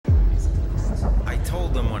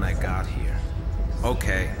got here.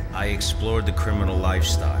 Okay, I explored the criminal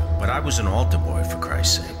lifestyle, but I was an altar boy, for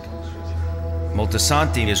Christ's sake.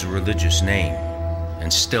 Moltisanti is a religious name,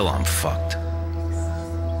 and still I'm fucked.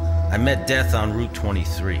 I met death on Route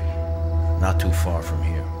 23, not too far from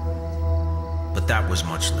here. But that was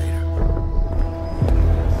much later.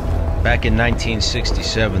 Back in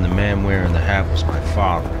 1967, the man wearing the hat was my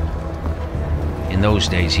father. In those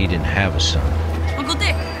days, he didn't have a son. Uncle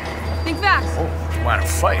Dick, think fast. Oh, you want to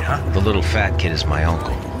fight, huh? The little fat kid is my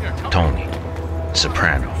uncle, Tony,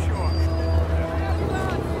 Soprano.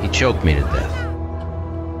 He choked me to death.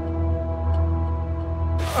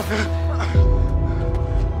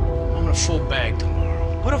 I'm in a full bag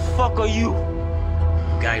tomorrow. Who the fuck are you?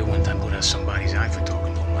 Guy who one time put out somebody's eye for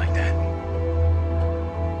talking to him like that.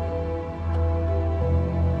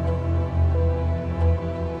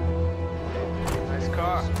 Nice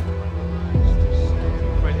car.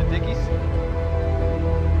 Wait, the Dickies?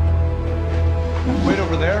 Wait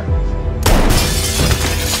over there.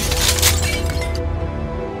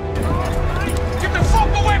 Get the fuck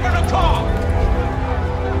away from the car!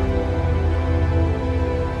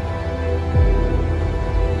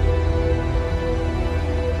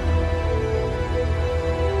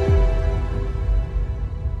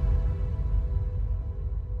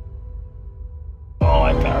 Oh,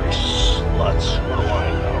 I marry sluts. What do I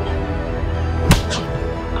know?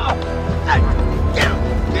 Hey, get him!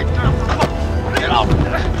 Get the fuck! Get up!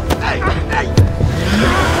 Hey, hey!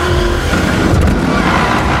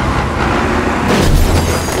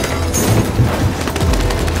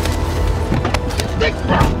 Dick,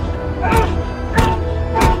 bro!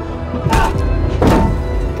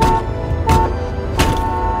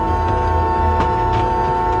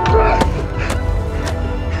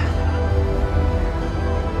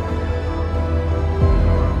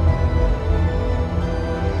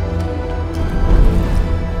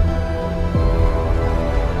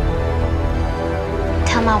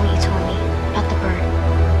 Tell Mom what you told me about the bird.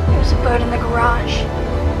 There was a bird in the garage.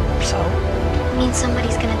 So? It means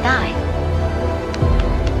somebody's gonna die.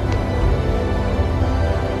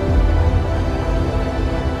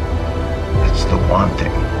 It's the one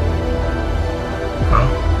thing. Well,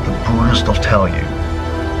 the Buddhists will tell you,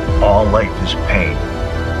 all life is pain.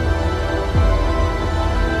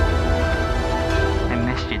 I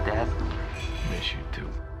missed you, Dad. Miss you too.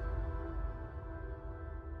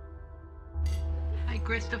 Hi,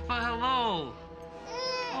 Christopher, hello.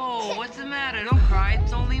 Oh, what's the matter? Don't cry,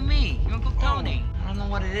 it's only me, your Uncle Tony. I don't know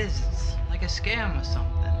what it is, it's like a scam or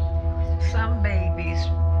something. Some babies,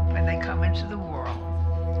 when they come into the world,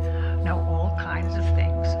 know all kinds of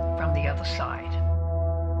things from the other side.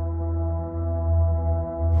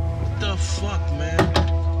 What the fuck, man?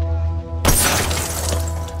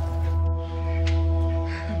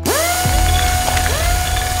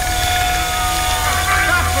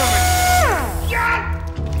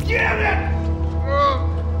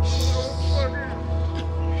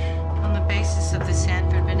 On the basis of the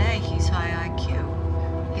Sanford Binet, he's high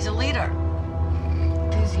IQ. He's a leader.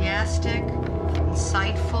 Enthusiastic,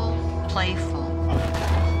 insightful, playful.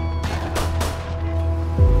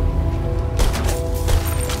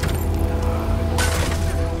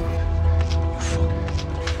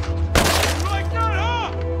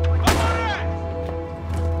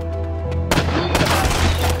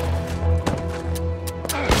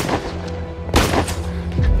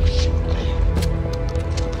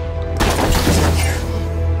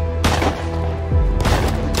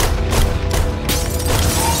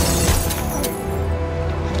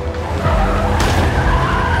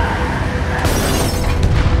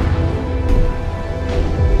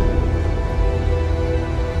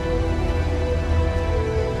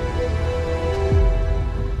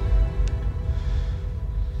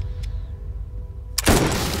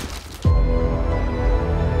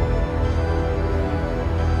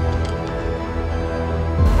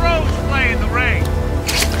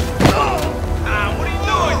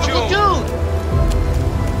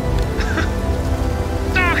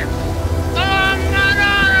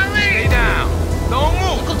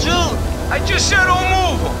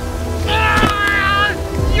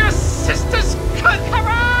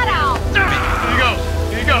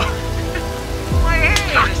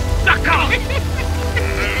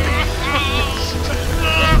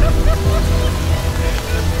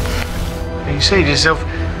 You say to yourself,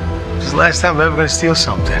 this is the last time I'm ever gonna steal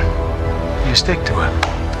something. You stick to it.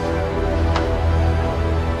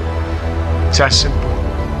 It's that simple.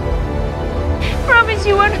 Promise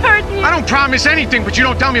you won't hurt me. I don't promise anything, but you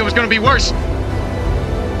don't tell me it was gonna be worse.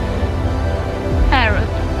 Harold.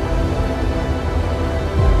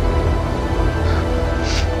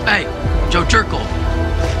 Hey, Joe Jerkle.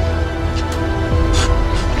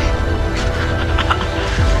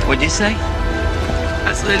 What'd you say?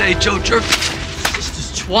 I said, hey, Joe Jerk.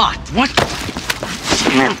 Just a twat. What? Stop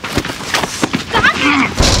it!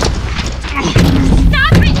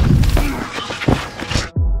 Stop it!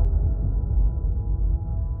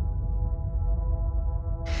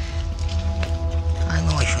 I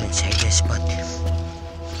know I shouldn't say this, but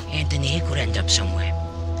Anthony, he could end up somewhere.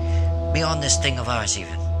 Beyond this thing of ours,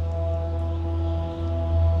 even.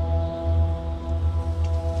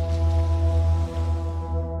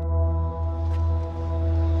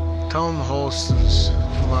 Tell him the whole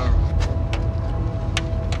tomorrow.